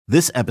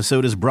This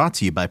episode is brought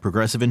to you by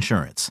Progressive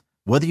Insurance.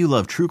 Whether you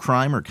love true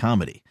crime or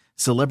comedy,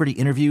 celebrity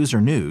interviews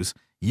or news,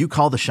 you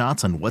call the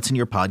shots on what's in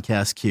your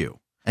podcast queue.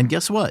 And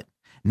guess what?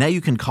 Now you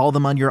can call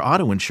them on your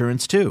auto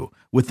insurance too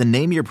with the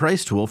Name Your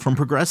Price tool from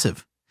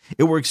Progressive.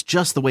 It works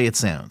just the way it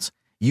sounds.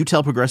 You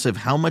tell Progressive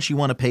how much you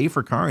want to pay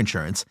for car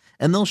insurance,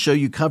 and they'll show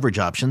you coverage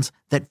options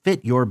that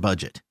fit your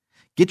budget.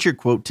 Get your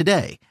quote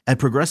today at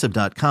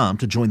Progressive.com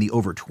to join the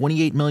over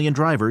 28 million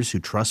drivers who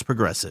trust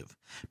Progressive.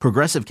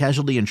 Progressive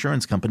Casualty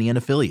Insurance Company and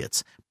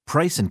Affiliates.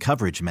 Price and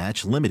coverage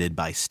match limited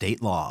by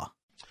state law.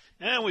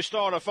 And we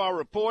start off our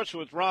reports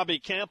with Robbie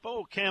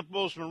Campo,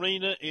 Campos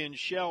Marina in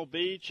Shell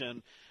Beach.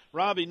 And,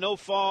 Robbie, no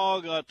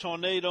fog,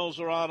 tornadoes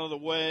are out of the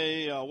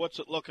way. What's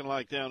it looking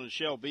like down in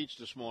Shell Beach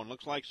this morning?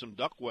 Looks like some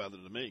duck weather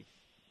to me.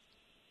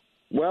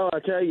 Well,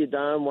 I tell you,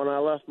 Don, when I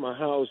left my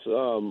house,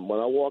 when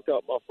I walked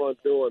out my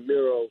front door in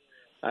Miro,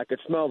 I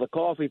could smell the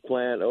coffee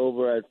plant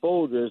over at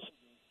Folgers,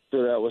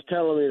 so that was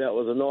telling me that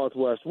was a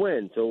northwest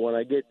wind. So when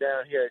I get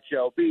down here at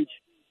Shell Beach,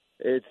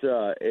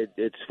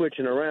 it's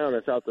switching around.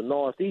 It's out the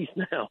northeast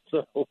now,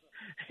 so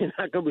you're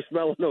not going to be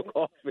smelling no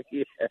coffee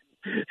here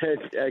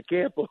at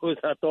Campos.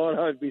 I thought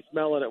I'd be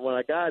smelling it when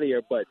I got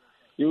here, but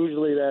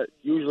usually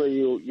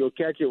you'll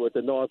catch it with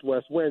the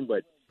northwest wind,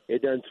 but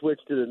it doesn't switch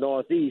to the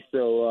northeast,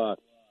 so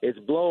it's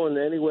blowing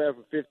anywhere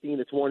from 15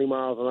 to 20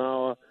 miles an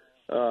hour.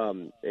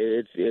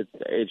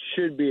 It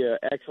should be an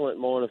excellent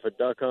morning for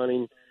duck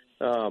hunting.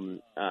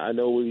 I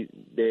know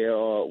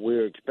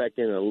we're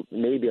expecting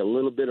maybe a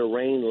little bit of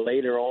rain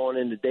later on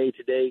in the day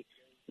today,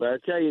 but I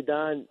tell you,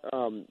 Don,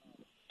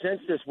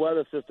 since this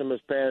weather system has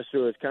passed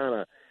through, it's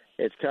kind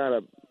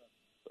of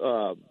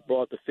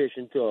brought the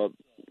fishing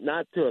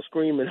not to a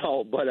screaming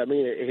halt, but I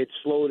mean it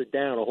slowed it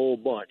down a whole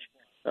bunch.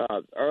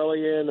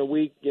 Earlier in the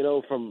week,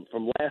 from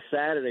last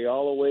Saturday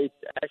all the way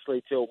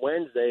actually till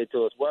Wednesday,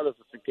 until this weather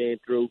system came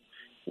through,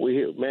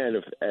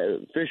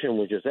 fishing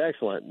was just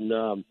excellent.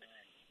 And,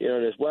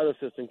 this weather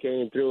system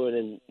came through,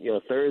 and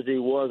then, Thursday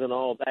wasn't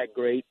all that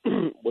great,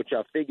 which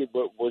I figured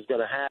what was going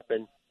to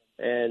happen.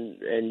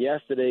 And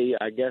yesterday,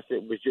 I guess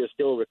it was just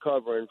still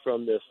recovering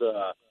from this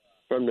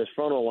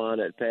frontal line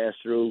that passed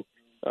through,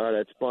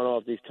 that spun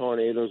off these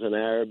tornadoes in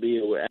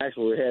Arabi. We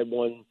had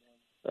one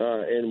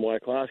in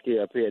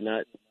Wyclosky up here,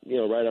 not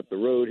right up the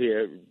road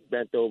here,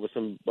 bent over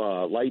some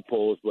light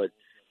poles, but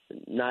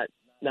not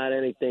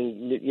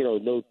anything,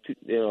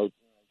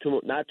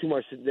 not too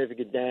much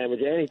significant damage,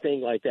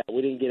 anything like that.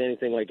 We didn't get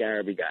anything like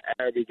Arabi got.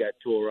 Arabi got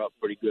tore up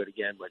pretty good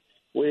again, but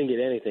we didn't get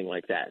anything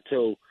like that.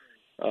 So,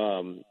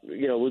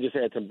 we just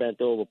had some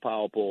bent over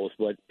power poles,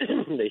 but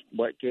they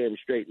came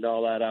straightened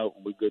all that out,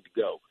 and we're good to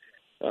go.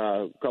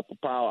 A couple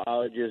power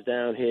outages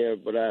down here,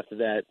 but after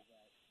that,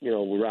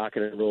 we're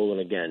rocking and rolling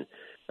again.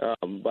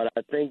 But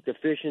I think the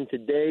fishing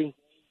today,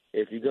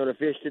 if you're going to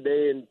fish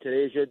today and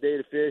today's your day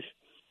to fish,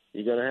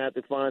 you're going to have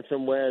to find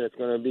somewhere that's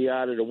going to be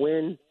out of the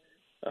wind,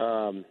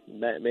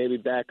 maybe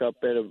back up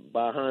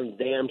behind the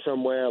dam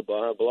somewhere,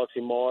 behind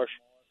Biloxi Marsh,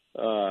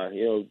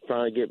 trying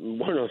to get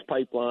one of those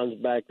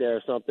pipelines back there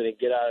or something and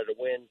get out of the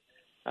wind.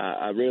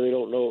 I really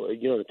don't know.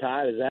 The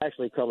tide is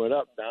actually coming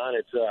up, Don.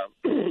 It's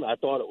I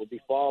thought it would be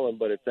falling,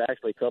 but it's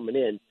actually coming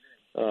in.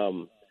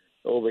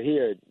 Over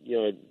here,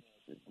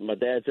 my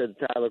dad said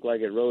the tide looked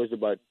like it rose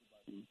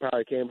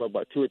probably came up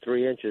about 2 or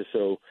 3 inches.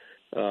 So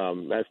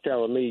that's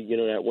telling me,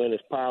 that wind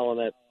is piling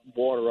that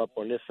water up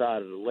on this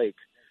side of the lake.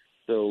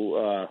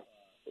 So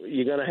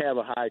you're going to have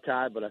a high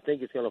tide, but I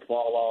think it's going to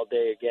fall all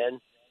day again.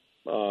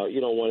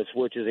 When it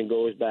switches and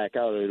goes back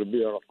out, it'll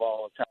be on a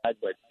falling tide.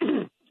 But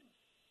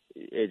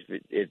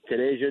if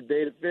today's your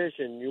day to fish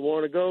and you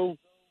want to go,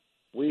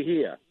 we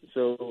here.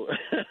 So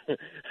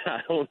I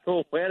don't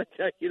know where to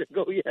tell you to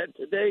go yet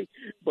today,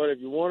 but if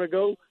you want to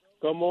go,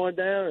 come on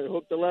down and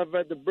hook the left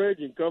at the bridge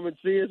and come and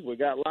see us. We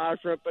got live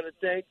shrimp in the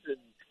tanks,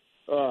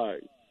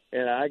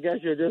 and I guess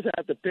you'll just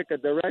have to pick a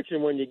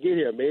direction when you get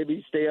here.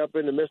 Maybe stay up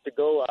in the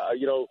Mystico,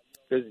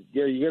 because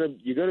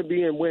you're gonna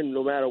be in wind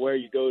no matter where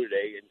you go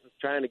today, and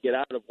trying to get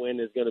out of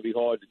wind is going to be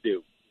hard to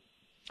do.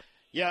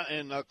 Yeah,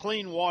 and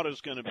clean water is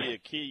going to be a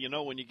key.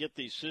 When you get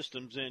these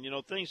systems in,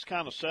 things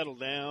kind of settle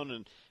down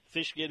and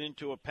fish get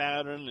into a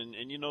pattern,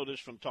 and you know this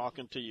from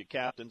talking to your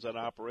captains that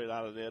operate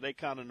out of there. They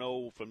kind of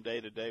know from day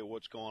to day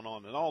what's going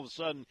on. And all of a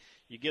sudden,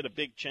 you get a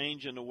big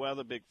change in the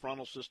weather, big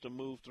frontal system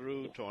move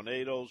through,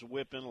 tornadoes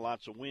whipping,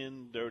 lots of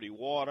wind, dirty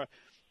water.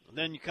 And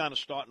then you're kind of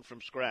starting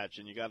from scratch,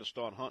 and you got to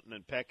start hunting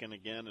and pecking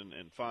again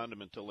and find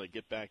them until they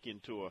get back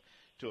into a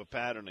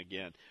pattern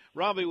again.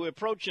 Robbie, we're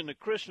approaching the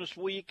Christmas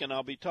week, and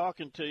I'll be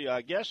talking to you,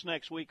 I guess,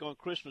 next week on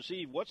Christmas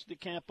Eve. What's the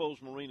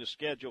Campos Marina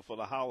schedule for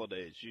the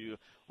holidays, you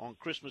on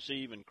Christmas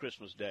Eve and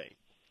Christmas Day?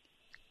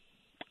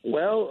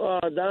 Well,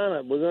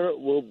 Donna,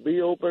 we'll be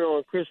open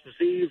on Christmas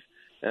Eve,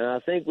 and I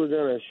think we're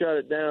going to shut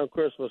it down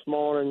Christmas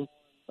morning,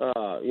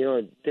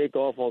 take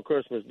off on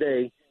Christmas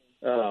Day.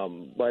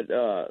 But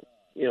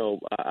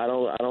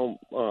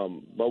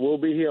we'll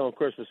be here on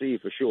Christmas Eve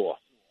for sure.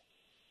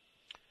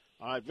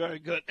 All right, very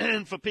good.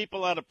 And for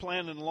people that are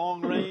planning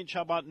long range,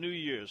 how about New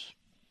Year's?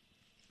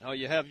 Oh,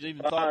 you haven't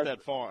even thought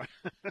that far.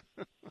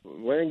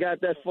 We ain't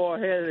got that far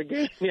ahead of the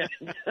game yet.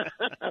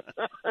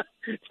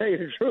 Tell you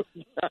the truth,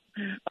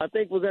 I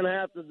think we're going to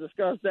have to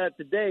discuss that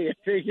today and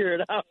figure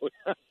it out.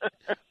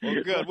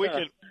 Well, good.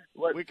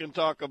 We can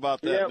talk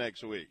about that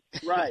next week.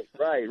 Right.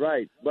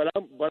 But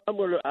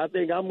I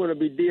think I'm gonna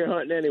be deer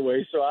hunting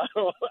anyway. So I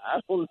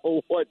don't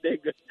know what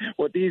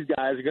these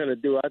guys are gonna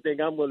do. I think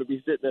I'm gonna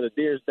be sitting at a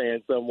deer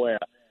stand somewhere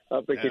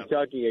up in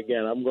Kentucky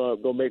again. I'm gonna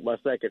go make my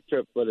second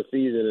trip for the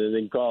season and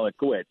then call it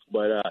quits.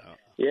 But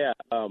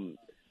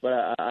but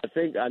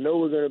I know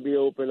we're gonna be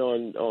open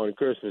on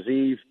Christmas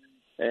Eve.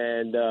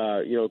 And,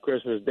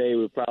 Christmas Day,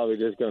 we're probably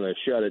just going to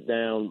shut it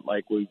down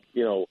like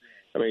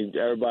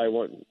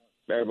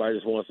everybody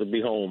just wants to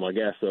be home, I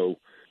guess. So,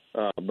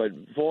 but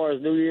as far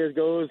as New Year's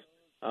goes,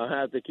 I'll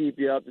have to keep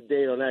you up to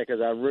date on that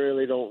because I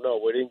really don't know.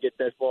 We didn't get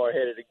that far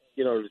ahead of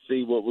to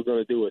see what we're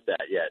going to do with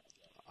that yet.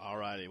 All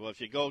righty. Well,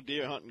 if you go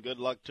deer hunting, good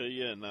luck to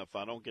you. And if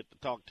I don't get to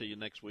talk to you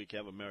next week,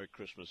 have a Merry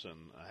Christmas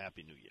and a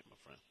Happy New Year, my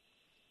friend.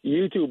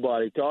 You too,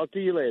 buddy. Talk to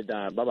you later,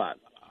 Don. Bye-bye.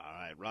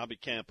 All right, Robbie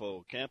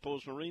Campo,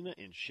 Campos Marina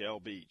in Shell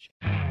Beach.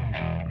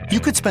 You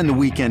could spend the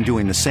weekend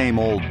doing the same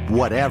old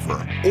whatever,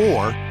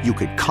 or you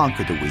could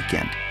conquer the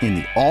weekend in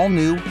the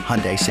all-new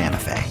Hyundai Santa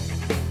Fe.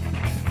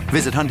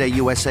 Visit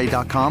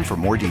HyundaiUSA.com for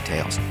more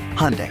details.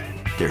 Hyundai,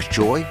 there's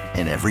joy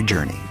in every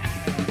journey.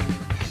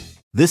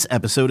 This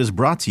episode is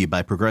brought to you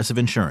by Progressive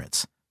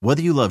Insurance.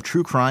 Whether you love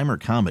true crime or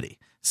comedy,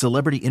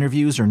 celebrity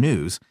interviews or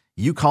news,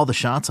 you call the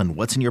shots on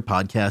what's in your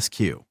podcast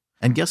queue.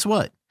 And guess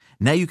what?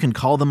 Now you can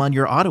call them on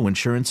your auto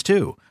insurance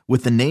too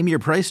with the Name Your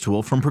Price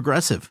tool from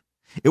Progressive.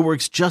 It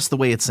works just the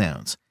way it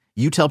sounds.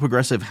 You tell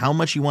Progressive how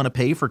much you want to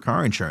pay for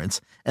car insurance,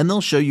 and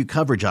they'll show you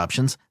coverage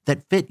options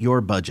that fit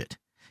your budget.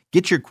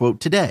 Get your quote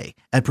today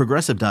at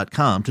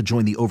Progressive.com to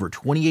join the over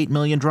 28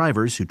 million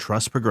drivers who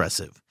trust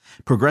Progressive.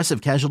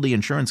 Progressive Casualty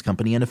Insurance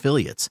Company and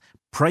Affiliates.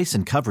 Price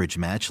and coverage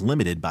match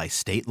limited by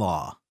state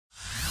law.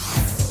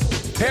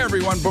 Hey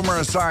everyone, Boomer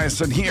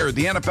Esiason here.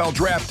 The NFL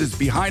Draft is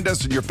behind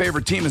us and your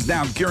favorite team is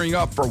now gearing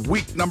up for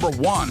week number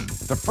 1.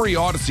 The free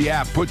Odyssey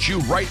app puts you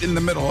right in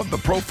the middle of the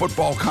pro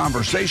football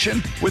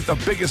conversation with the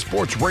biggest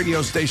sports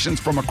radio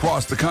stations from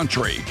across the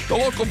country. The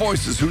local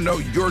voices who know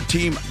your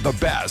team the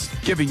best,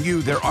 giving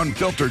you their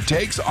unfiltered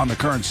takes on the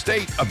current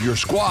state of your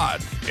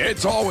squad.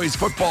 It's always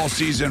football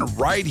season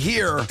right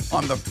here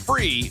on the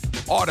free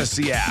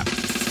Odyssey app.